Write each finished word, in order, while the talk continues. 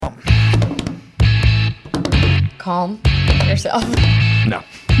calm yourself. No.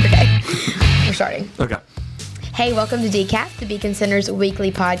 Okay. We're starting. Okay. Hey, welcome to Decaf, the Beacon Center's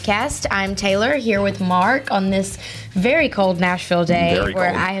weekly podcast. I'm Taylor, here with Mark on this very cold Nashville day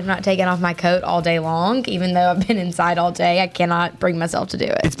where I have not taken off my coat all day long. Even though I've been inside all day, I cannot bring myself to do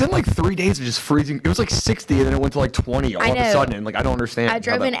it. It's been like 3 days of just freezing. It was like 60 and then it went to like 20 all of a sudden. And like, I don't understand. I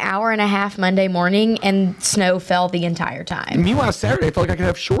drove an hour and a half Monday morning and snow fell the entire time. Meanwhile, Saturday, I felt like I could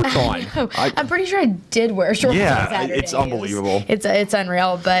have shorts on. I'm pretty sure I did wear shorts on Saturday. It's unbelievable. It's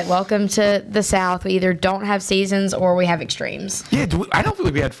unreal, but welcome to the South. We either don't have seasons or we have extremes. Yeah, I don't feel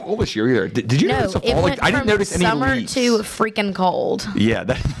like we had fall this year either. Did you notice the fall? Like, I didn't notice any summer leaves. to freaking cold. Yeah,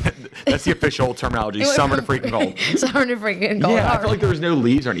 that's the official terminology. Summer to freaking cold. Summer to freaking cold. Yeah, I feel like there was no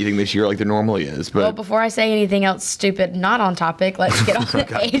leaves or anything this year like there normally is. But well, before I say anything else stupid, not on topic, let's get on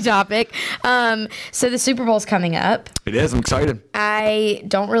a topic. So the Super Bowl's coming up. It is. I'm excited. I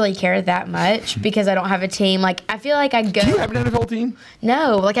don't really care that much because I don't have a team. Like, I feel like I go. Do you have an NFL team?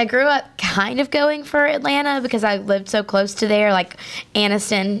 No. Like, I grew up kind of going for Atlanta because I lived so close to there. Like,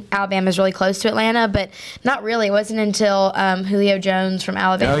 Anniston, Alabama is really close to Atlanta, but not really. It wasn't until Julio Jones from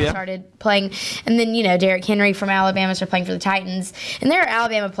Alabama started playing. And then, Derrick Henry from Alabama started playing for the Titans. And there are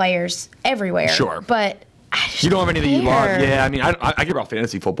Alabama players everywhere. Sure. But you don't have anything you love. Yeah, I mean, I care about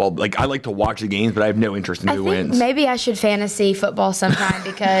fantasy football. Like, I like to watch the games, but I have no interest in who wins. Maybe I should fantasy football sometime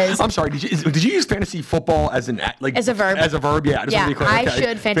because I'm sorry. Did you use fantasy football as a verb? As a verb, yeah. I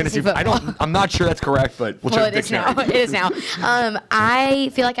should fantasy football. I'm not sure that's correct, but we'll check the dictionary. It is now.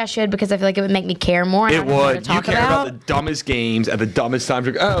 I feel like I should because I feel like it would make me care more. It would. You care about the dumbest games at the dumbest times.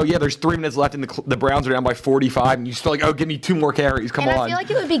 Oh yeah, there's 3 minutes left, and the Browns are down by 45, and you still like, oh, give me 2 more carries. Come on. I feel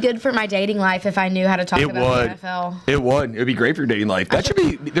like it would be good for my dating life if I knew how to talk about the NFL. It would. It would be great for your dating life. There should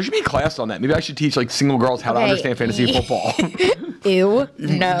be a class on that. Maybe I should teach like single girls how to understand fantasy football. Ew.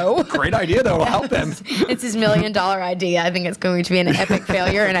 No. Great idea though. It'll help them. It's his $1 million idea. I think it's going to be an epic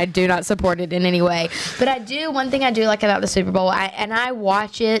failure, and I do not support it in any way. But one thing I do like about the Super Bowl, I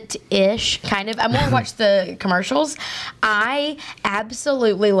watch it-ish, kind of. I more watch the commercials. I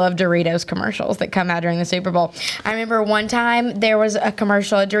absolutely love Doritos commercials that come out during the Super Bowl. I remember one time there was a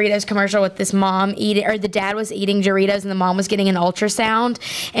Doritos commercial with this mom eating, or the dad was eating Doritos and the mom was getting an ultrasound,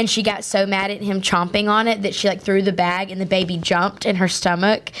 and she got so mad at him chomping on it that she like threw the bag and the baby jumped in her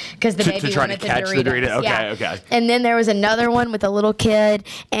stomach because the baby wanted the Doritos. Okay. And then there was another one with a little kid,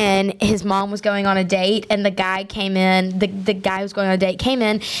 and his mom was going on a date, and the guy came in. The guy who was going on a date came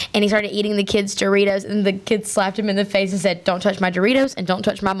in, and he started eating the kid's Doritos, and the kid slapped him in the face and said, "Don't touch my Doritos and don't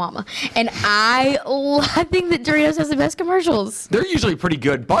touch my mama." And I think that Doritos has the best commercials. They're usually pretty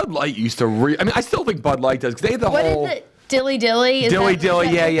good. Bud Light used to. I still think Bud Light does because they have the whole. What is it? Dilly Dilly?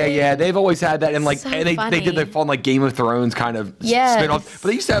 Yeah. They've always had that, and like, so and they did the fun like Game of Thrones kind of spin off. But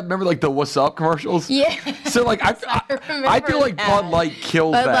they used to remember like the What's Up commercials. Yeah. So like I feel like Bud Light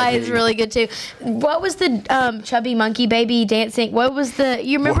kills that. Bud Light is really good too. What was the chubby monkey baby dancing? What was the?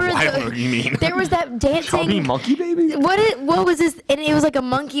 You remember? I don't know what you mean. There was that dancing. Chubby monkey baby. What was this? And it was like a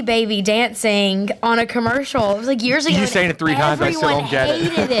monkey baby dancing on a commercial. It was like years ago. You saying it 3 times? I still don't get it.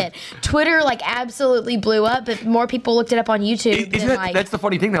 Everyone hated it. Twitter like absolutely blew up, but more people looked it up on YouTube. That's the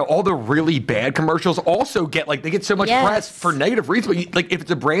funny thing though. All the really bad commercials also get so much press for negative reasons. But like if it's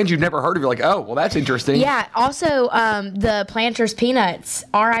a brand you've never heard of, you're like, oh, well, that's interesting. Yeah. Also, the Planters Peanuts,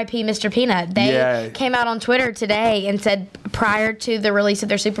 R.I.P. Mr. Peanut. They came out on Twitter today and said prior to the release of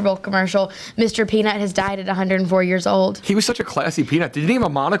their Super Bowl commercial, Mr. Peanut has died at 104 years old. He was such a classy peanut. Did he have a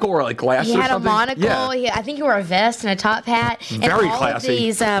monocle or like glasses? He had or something? A monocle. Yeah. I think he wore a vest and a top hat. Very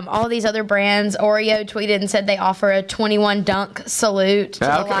classy. All these other brands, Oreo tweeted and said they offer a 21 dunk salute to the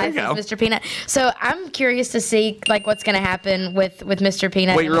life of Mr. Peanut. So I'm curious to see like what's going to happen with Mr.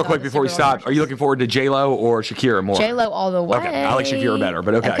 Peanut. Wait, real quick before we stop, are you looking forward to J-Lo or Shakira more? J-Lo all the way. Okay, I like Shakira better,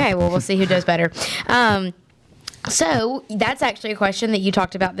 but okay. Okay, well, we'll see who does better. So that's actually a question that you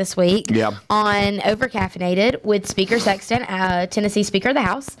talked about this week on Overcaffeinated with Speaker Sexton, Tennessee Speaker of the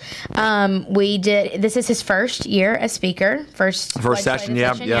House. This is his first year as Speaker, first session,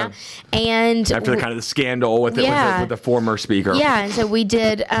 yeah. And after kind of the scandal with the former Speaker. Yeah, and so we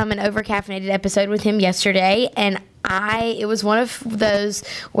did an Overcaffeinated episode with him yesterday, and it was one of those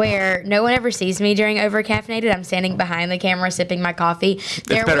where no one ever sees me during Overcaffeinated. I'm standing behind the camera sipping my coffee. It's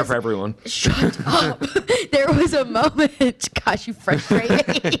better for everyone. Shut up. There was a moment, gosh, you frustrate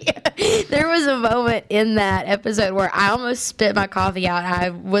me. There was a moment in that episode where I almost spit my coffee out. I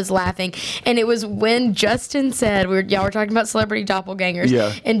was laughing. And it was when Justin said, y'all were talking about celebrity doppelgangers.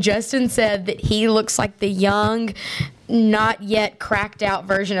 Yeah. And Justin said that he looks like the young, not yet cracked out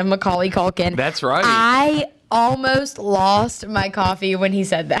version of Macaulay Culkin. That's right. almost lost my coffee when he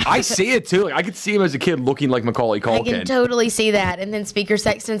said that. I see it too. Like, I could see him as a kid looking like Macaulay Culkin. I can totally see that. And then Speaker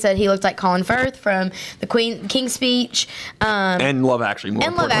Sexton said he looked like Colin Firth from the King's Speech. And Love Actually. More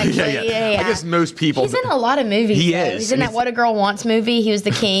and Love Actually, yeah. I guess most people. He's in a lot of movies. He though. is. He's in that What a Girl Wants movie. He was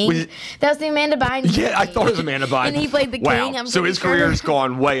the king. That was the Amanda Bynes movie. Yeah, I thought it was Amanda Bynes. And he played the king. So his career's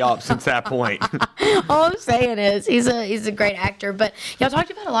gone way up since that point. All I'm saying is he's a great actor. But y'all talked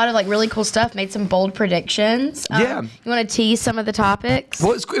about a lot of like really cool stuff. Made some bold predictions. Yeah. You want to tease some of the topics?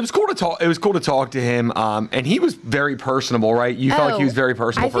 Well, it was cool to talk. It was cool to talk to him, and he was very personable, right? You felt like he was very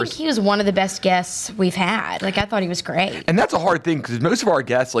personable. I think he was one of the best guests we've had. Like I thought he was great. And that's a hard thing because most of our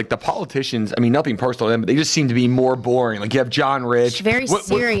guests, like the politicians, I mean, nothing personal to them, but they just seem to be more boring. Like you have John Rich, very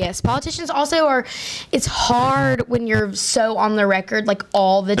serious. Politicians also are. It's hard when you're so on the record, like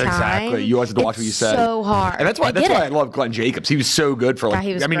all the time. Exactly. You always have to watch what you say. So hard. And that's why I love Glenn Jacobs. He was so good for like.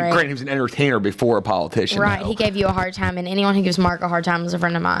 Yeah, granted, he was an entertainer before a politician. Right. Though. He gave you a hard time, and anyone who gives Mark a hard time is a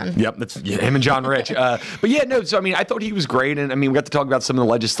friend of mine. Yep, that's him and John Rich. But yeah, no. So I mean, I thought he was great, and I mean, we got to talk about some of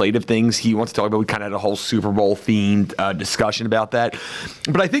the legislative things he wants to talk about. We kind of had a whole Super Bowl themed discussion about that.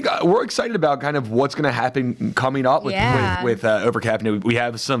 But I think we're excited about kind of what's going to happen coming up with Overcaffeinated. We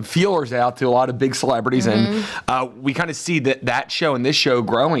have some feelers out to a lot of big celebrities, and we kind of see that show and this show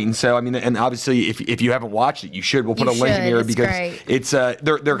growing. So I mean, and obviously, if you haven't watched it, you should. We'll put a link in here because it's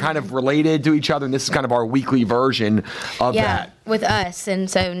they're kind of related to each other, and this is kind of our weekly version of that. With us, and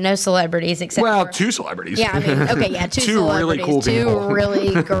so no celebrities except for... two celebrities. Yeah, I mean, okay, yeah, two really cool people. Two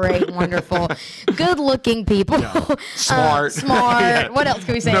really great, wonderful, good-looking people. Yeah. Smart. Yeah. What else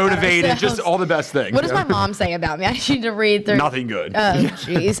can we say? Motivated, just all the best things. What does my mom say about me? I need to read through... Nothing good. Oh,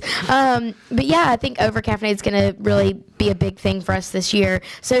 jeez. But yeah, I think Overcaffeinated is going to really be a big thing for us this year.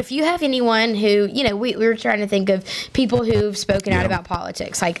 So if you have anyone who, we were trying to think of people who've spoken out about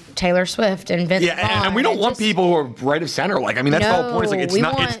politics, like Taylor Swift and Vince Vaughn. And we don't want people who are right of center. Like, I mean, that's the whole point. It's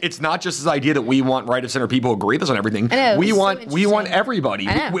like it's not just this idea that we want right of center people who agree with us on everything. I know, we want everybody.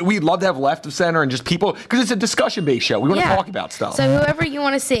 We'd love to have left of center and just people because it's a discussion based show. We want to talk about stuff. So whoever you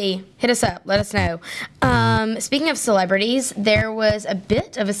want to see, hit us up. Let us know. Speaking of celebrities, there was a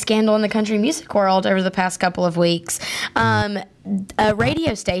bit of a scandal in the country music world over the past couple of weeks. A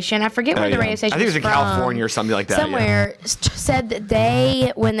radio station, I forget where the radio station was. I think it was in California or something like that. Somewhere said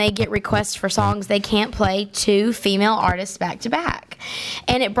that when they get requests for songs, they can't play two female artists back to back.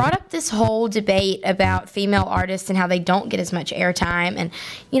 And it brought up this whole debate about female artists and how they don't get as much airtime. And,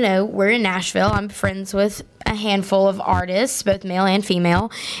 we're in Nashville. I'm friends with a handful of artists, both male and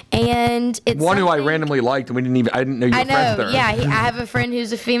female. And it's one who I randomly liked, and I didn't know you were friends with her. Yeah, I have a friend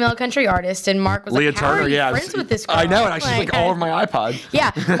who's a female country artist, and Mark was Leah like, how Turner, are you friends with this girl? I know, and she's like all over my iPod.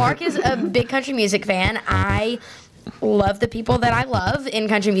 Yeah, Mark is a big country music fan. I love the people that I love in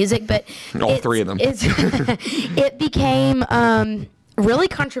country music, but all three of them. It became really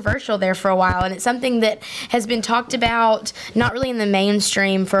controversial there for a while, and it's something that has been talked about not really in the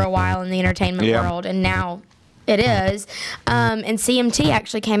mainstream for a while in the entertainment world, and now it is. And CMT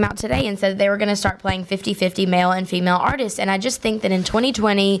actually came out today and said they were going to start playing 50-50 male and female artists. And I just think that in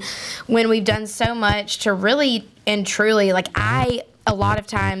 2020, when we've done so much to really and truly, a lot of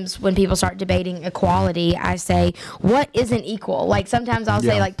times when people start debating equality, I say, what isn't equal? Like sometimes I'll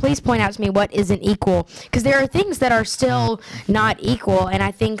say, please point out to me what isn't equal. Because there are things that are still not equal. And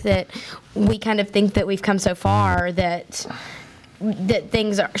I think that we kind of think that we've come so far that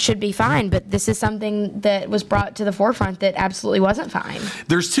things should be fine, but this is something that was brought to the forefront that absolutely wasn't fine.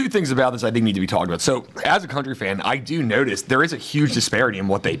 There's two things about this I think need to be talked about. So as a country fan, I do notice there is a huge disparity in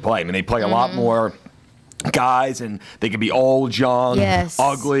what they play. I mean, they play a lot more guys, and they can be old, young,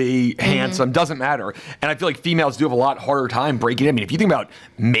 ugly, handsome, doesn't matter. And I feel like females do have a lot harder time breaking in. I mean, if you think about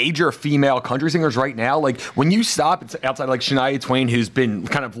major female country singers right now, like when you stop outside like Shania Twain, who's been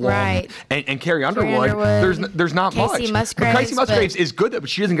kind of long, and Carrie Underwood, there's not much. Casey Musgraves, Casey Musgraves is good, but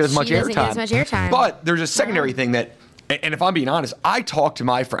she doesn't get as much airtime. But there's a secondary thing that, and if I'm being honest, I talk to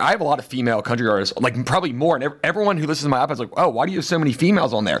my friend. I have a lot of female country artists, like probably more. And everyone who listens to my iPod is like, oh, why do you have so many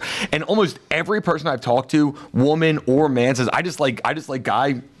females on there? And almost every person I've talked to, woman or man, says, I just like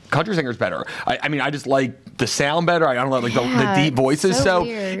guy country singers better. I mean, I just like the sound better. I don't like the deep voices. So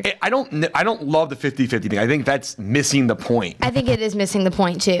I don't love the 50-50 thing. I think that's missing the point. I think it is missing the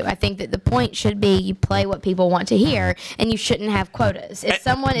point too. I think that the point should be you play what people want to hear, and you shouldn't have quotas. If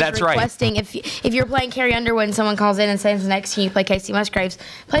someone is requesting, if you're playing Carrie Underwood and someone calls in and says next to you play Casey Musgraves,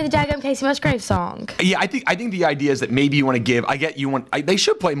 play the daggum Casey Musgraves song. Yeah, I think the idea is that maybe you want to give. They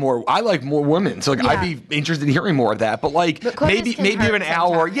should play more. I like more women, so I'd be interested in hearing more of that. But maybe an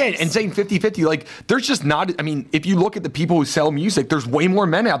hour. and saying 50-50, like, there's just not, I mean, if you look at the people who sell music, there's way more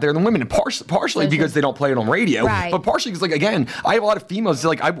men out there than women, and partially because they don't play it on radio, but partially because, like, again, I have a lot of females,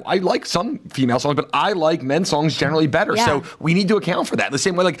 like, I like some female songs, but I like men's songs generally better, so we need to account for that. The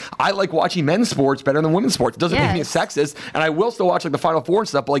same way, like, I like watching men's sports better than women's sports. It doesn't make me a sexist, and I will still watch, like, the Final Four and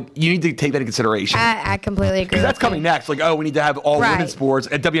stuff, but, like, you need to take that into consideration. I completely agree. That's coming next. Like, oh, we need to have all women's sports,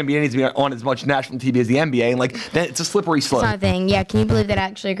 and WNBA needs to be on as much national TV as the NBA, and, like, then it's a slippery slope. It's not a thing. Yeah, can you believe that I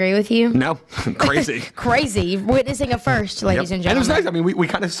actually agree with you? No. Crazy. Crazy. Witnessing a first, ladies and gentlemen. And it was nice. I mean, we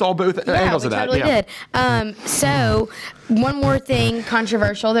kind of saw both angles of that. We totally did. So, one more thing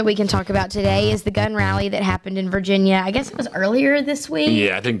controversial that we can talk about today is the gun rally that happened in Virginia. I guess it was earlier this week.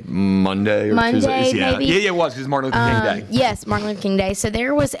 Yeah, I think Monday or Tuesday. Maybe? Yeah, it was, because Martin Luther King Day. Yes, Martin Luther King Day. So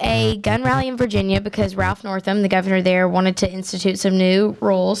there was a gun rally in Virginia because Ralph Northam, the governor there, wanted to institute some new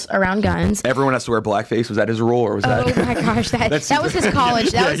rules around guns. Everyone has to wear blackface. Was that his rule, or was that? Oh my gosh, that was his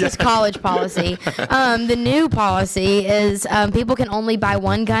college. That was his college policy. The new policy is people can only buy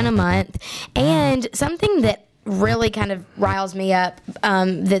one gun a month, and something that really kind of riles me up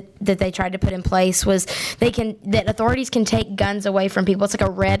that they tried to put in place was that authorities can take guns away from people. It's like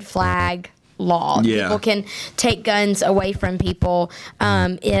a red flag law. Yeah. People can take guns away from people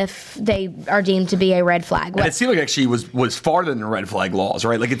if they are deemed to be a red flag. And it seemed like actually was farther than the red flag laws,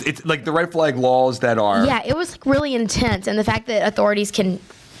 right? Like it's like the red flag laws that are. Yeah, it was like really intense, and the fact that authorities can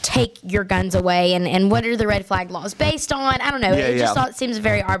take your guns away and what are the red flag laws based on? I don't know. It seems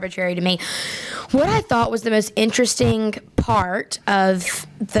very arbitrary to me. What I thought was the most interesting part of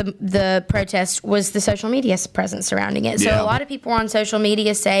the protest was the social media presence surrounding it. So a lot of people were on social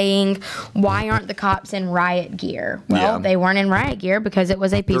media saying, why aren't the cops in riot gear? Well, they weren't in riot gear because it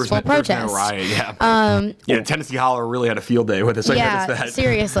was a peaceful protest. There was no riot, Tennessee Holler really had a field day with it. So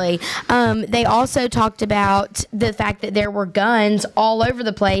seriously. They also talked about the fact that there were guns all over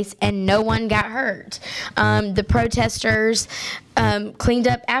the place and no one got hurt. The protesters cleaned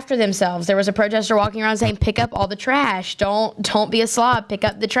up after themselves. There was a protester walking around saying, pick up all the trash. Don't be a slob. Pick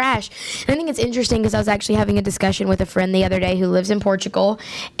up the trash. And I think it's interesting because I was actually having a discussion with a friend the other day who lives in Portugal,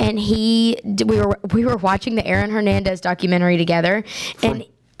 and we were watching the Aaron Hernandez documentary together. And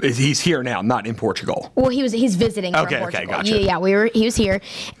he's here now, not in Portugal. Well, he's visiting from Portugal. Okay, gotcha. Yeah, he was here,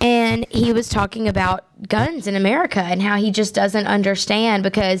 and he was talking about guns in America and how he just doesn't understand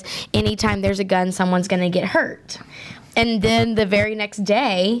because anytime there's a gun, someone's going to get hurt. And then the very next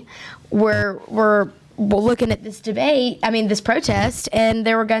day, we're looking at this this protest, and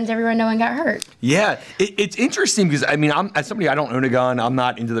there were guns everywhere. No one got hurt. Yeah, it's interesting because as somebody, I don't own a gun. I'm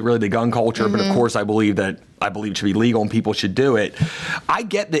not into the gun culture, but of course I believe it should be legal and people should do it. I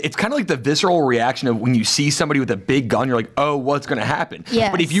get that it's kind of like the visceral reaction of when you see somebody with a big gun, you're like, oh, what's going to happen?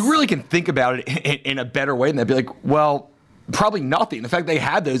 Yes. But if you really can think about it in a better way, then they'd be like, well, probably nothing. The fact they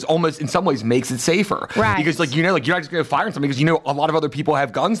had those almost in some ways makes it safer. Right. Because you're not just going to fire on something because a lot of other people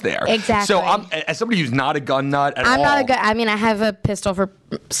have guns there. Exactly. So as somebody who's not a gun nut at all. I'm not a gun. I have a pistol for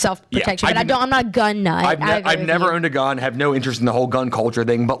self-protection, but I'm not a gun nut. I've never owned a gun, have no interest in the whole gun culture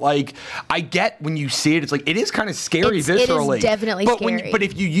thing, but I get when you see it, it's like, it is kind of scary viscerally. It is definitely scary. But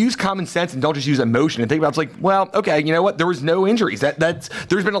if you use common sense and don't just use emotion and think about it, it's like, well, okay, you know what? There was no injuries. There's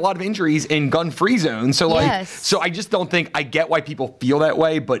been a lot of injuries in gun-free zones. So so I just don't think, I get why people feel that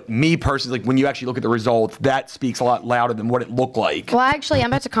way, but me personally, when you actually look at the results, that speaks a lot louder than what it looked like. Well, actually, I'm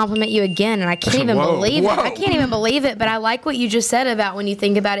about to compliment you again, and I can't even believe it. I can't even believe it, but I like what you just said about when you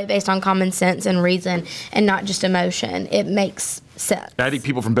think about it based on common sense and reason and not just emotion. It makes sense. And I think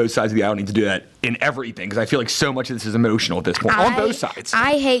people from both sides of the aisle need to do that in everything, because I feel like so much of this is emotional at this point, on both sides.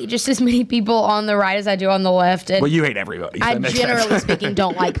 I hate just as many people on the right as I do on the left. And well, you hate everybody. So I generally speaking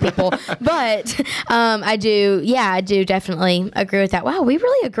don't like people, but I do definitely agree with that. Wow, we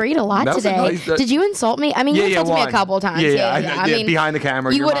really agreed a lot today. Did you insult me? I mean, you insulted me a couple of times. I mean, behind the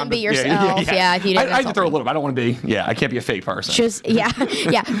camera. You wouldn't be yourself. If you didn't. I have to throw a little bit. I don't want to be. I can't be a fake person.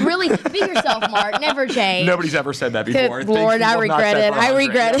 Really, be yourself, Mark. Never change. Nobody's ever said that before. Good Lord, I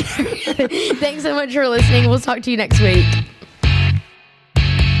regret it. Thanks so much for listening. We'll talk to you next week.